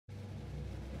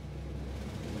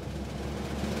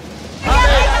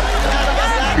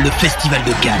le Festival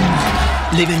de Cannes.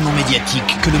 L'événement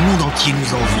médiatique que le monde entier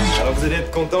nous envie. Alors vous allez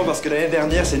être content parce que l'année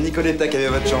dernière, c'est Nicoletta qui avait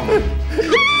votre chambre.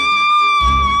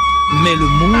 Mais le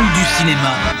monde du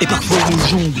cinéma est parfois une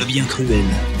jungle bien cruelle.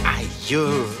 Aïe.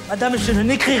 Madame, je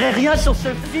n'écrirai rien sur ce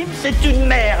film, c'est une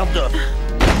merde.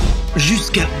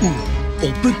 Jusqu'à où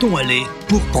peut-on aller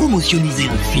pour promotioniser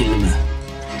un film?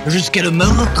 Jusqu'à le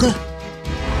meurtre?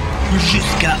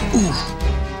 Jusqu'à où?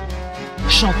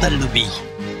 Chantal Lauby,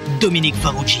 Dominique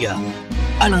Farrugia,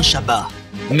 Alain Chabat,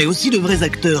 mais aussi de vrais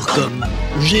acteurs comme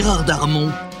Gérard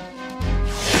Darmon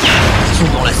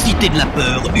sont dans La Cité de la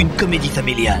Peur, une comédie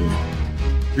familiale.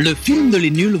 Le film de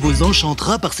Les Nuls vous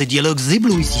enchantera par ses dialogues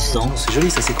éblouissants. C'est joli,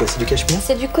 ça c'est quoi? C'est du cachemire?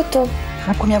 C'est du coton.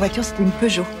 Ma première voiture, c'était une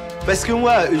Peugeot. Parce que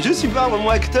moi, je suis pas vraiment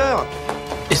acteur.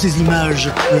 Et ses images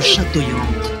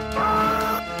chatoyantes.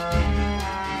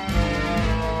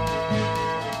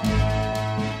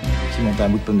 Qui monte un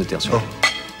bout de pomme de terre sur.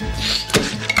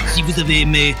 Si vous avez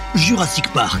aimé Jurassic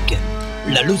Park,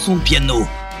 La leçon de piano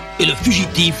et Le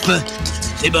fugitif,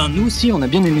 eh ben nous aussi on a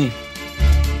bien aimé.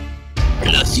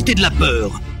 La Cité de la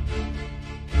Peur,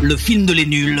 le film de Les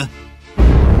Nuls,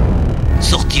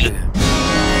 sortis-le.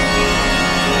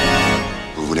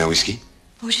 Vous voulez un whisky?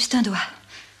 Oh, juste un doigt.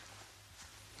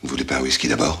 Vous voulez pas un whisky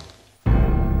d'abord?